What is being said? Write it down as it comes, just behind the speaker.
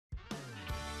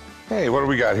Hey, what do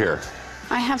we got here?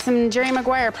 I have some Jerry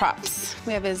McGuire props.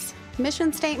 We have his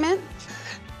mission statement.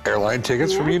 Airline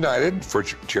tickets from United for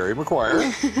Jerry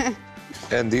McGuire.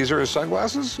 And these are his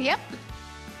sunglasses? Yep.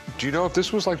 Do you know if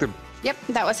this was like the... Yep,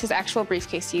 that was his actual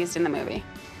briefcase used in the movie.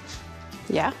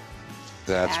 Yeah.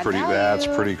 That's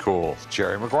pretty cool.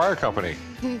 Jerry McGuire Company.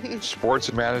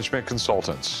 Sports management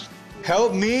consultants.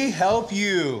 Help me help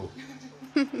you.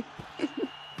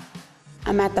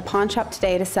 I'm at the pawn shop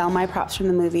today to sell my props from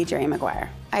the movie Jerry McGuire.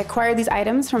 I acquired these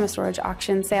items from a storage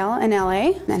auction sale in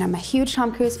LA, and I'm a huge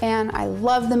Tom Cruise fan. I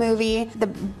love the movie. The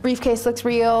briefcase looks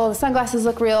real, the sunglasses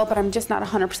look real, but I'm just not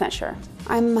 100% sure.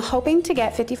 I'm hoping to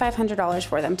get $5,500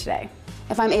 for them today.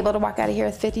 If I'm able to walk out of here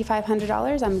with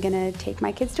 $5,500, I'm gonna take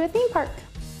my kids to a theme park.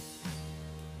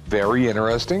 Very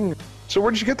interesting. So where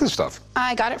did you get this stuff?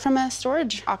 I got it from a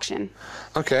storage auction.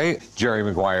 Okay, Jerry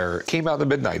McGuire came out in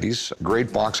the mid-90s.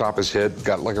 Great box office hit,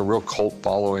 got like a real cult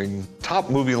following. Top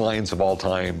movie lines of all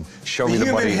time. Show me the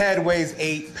money. The human head weighs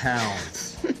 8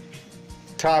 pounds.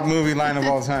 Top movie line of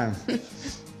all time.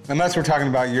 Unless we're talking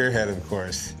about your head, of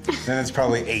course. Then it's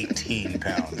probably 18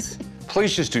 pounds.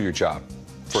 Please just do your job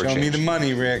for a change. Show me the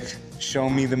money, Rick. Show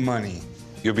me the money.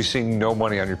 You'll be seeing no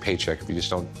money on your paycheck if you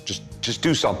just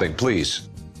do something, please.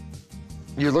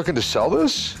 You're looking to sell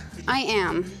this? I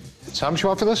am. So how much you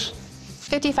want for this?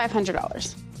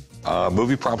 $5,500.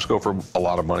 Movie props go for a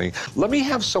lot of money. Let me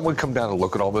have someone come down and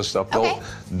look at all this stuff. Okay.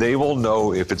 They will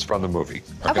know if it's from the movie,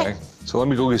 okay? So let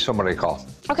me go give somebody a call.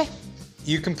 Okay.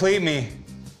 You complete me.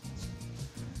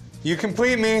 You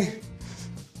complete me.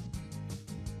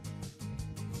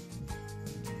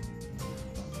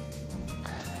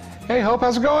 Hey, Hope,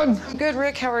 how's it going? I'm good,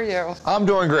 Rick. How are you? I'm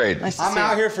doing great. Nice to I'm see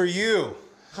out you. here for you.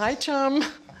 Hi, chum.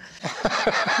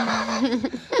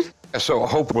 So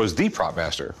Hope was the prop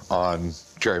master on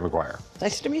Jerry McGuire.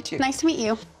 Nice to meet you. Nice to meet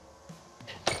you.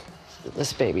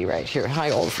 This baby right here.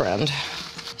 Hi, old friend.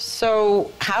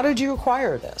 So, how did you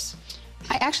acquire this?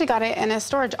 I actually got it in a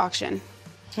storage auction.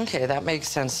 Okay, that makes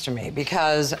sense to me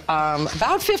because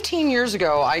about 15 years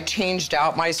ago, I changed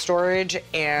out my storage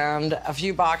and a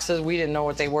few boxes, we didn't know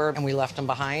what they were and we left them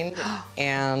behind.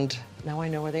 And now I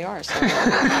know where they are, so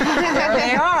there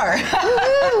they are.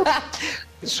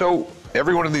 So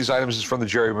every one of these items is from the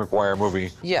Jerry McGuire movie.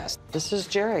 Yes, this is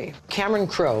Jerry. Cameron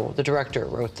Crowe, the director,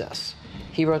 wrote this.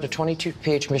 He wrote a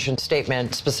 22-page mission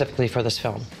statement specifically for this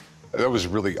film. That was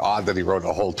really odd that he wrote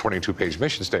a whole 22-page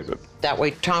mission statement. That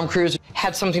way, Tom Cruise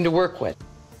had something to work with.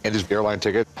 And his airline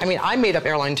ticket. I mean, I made up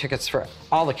airline tickets for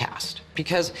all the cast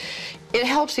because it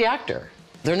helps the actor.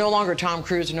 They're no longer Tom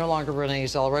Cruise, they're no longer Renee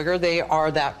Zellweger, they are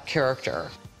that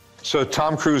character. So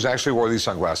Tom Cruise actually wore these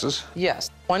sunglasses. Yes.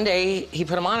 One day, he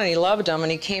put them on and he loved them,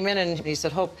 and he came in and he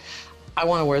said, Hope, I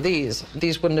want to wear these.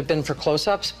 These wouldn't have been for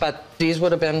close-ups, but these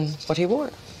would have been what he wore,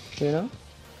 you know?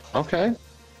 Okay.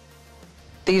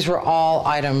 These were all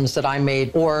items that I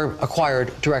made or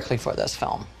acquired directly for this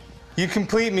film. You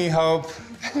complete me, Hope.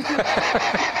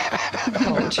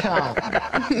 Oh, chum.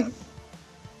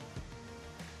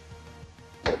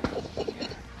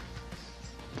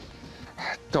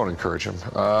 Don't encourage him.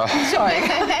 Sorry.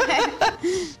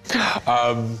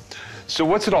 So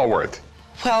what's it all worth?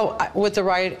 Well, with the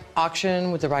right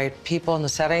auction, with the right people in the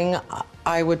setting,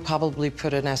 I would probably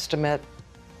put an estimate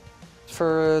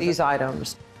for these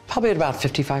items, probably at about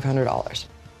 $5,500.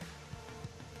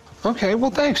 Okay,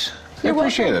 well, thanks. I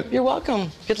appreciate it. You're welcome.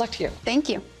 Good luck to you. Thank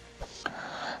you.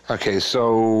 Okay,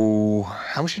 so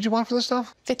how much did you want for this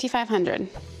stuff? $5,500.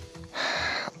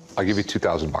 I'll give you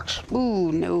 $2,000.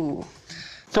 Ooh, no.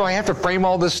 No, I have to frame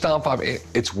all this stuff.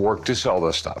 It's work to sell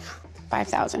this stuff.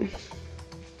 $5,000.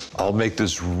 I'll make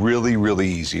this really, really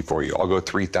easy for you. I'll go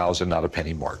 $3,000, not a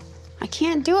penny more. I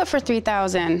can't do it for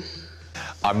 $3,000.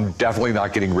 I'm definitely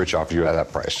not getting rich off you at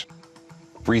that price.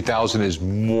 $3,000 is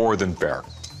more than fair.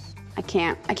 I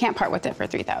can't part with it for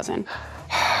 $3,000.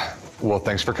 Well,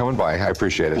 thanks for coming by. I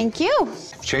appreciate it. Thank you.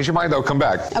 Change your mind, though. Come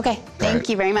back. Okay, thank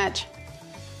you very much.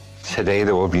 Today,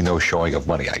 there will be no showing of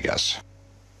money, I guess.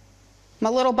 I'm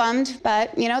a little bummed,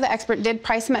 but you know, the expert did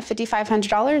price him at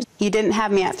 $5,500. He didn't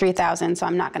have me at $3,000, so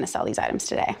I'm not gonna sell these items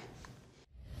today.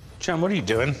 John, what are you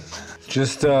doing?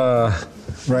 Just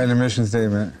writing a mission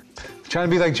statement. Trying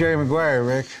to be like Jerry McGuire,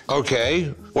 Rick. Okay,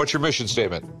 what's your mission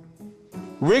statement?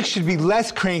 Rick should be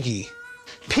less cranky.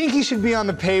 Pinky should be on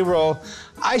the payroll.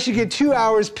 I should get 2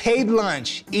 hours paid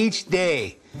lunch each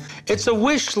day. It's a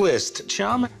wish list,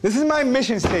 chum. This is my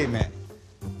mission statement.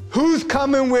 Who's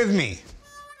coming with me?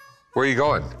 Where are you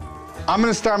going? I'm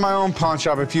gonna start my own pawn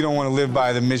shop if you don't want to live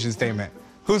by the mission statement.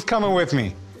 Who's coming with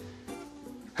me?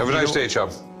 Have a nice day, chum.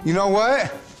 You know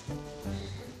what?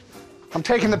 I'm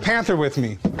taking the Panther with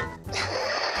me.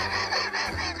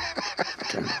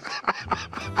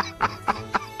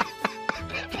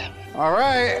 All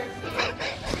right.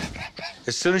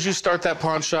 As soon as you start that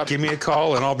pawn shop, give me a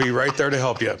call and I'll be right there to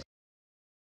help you.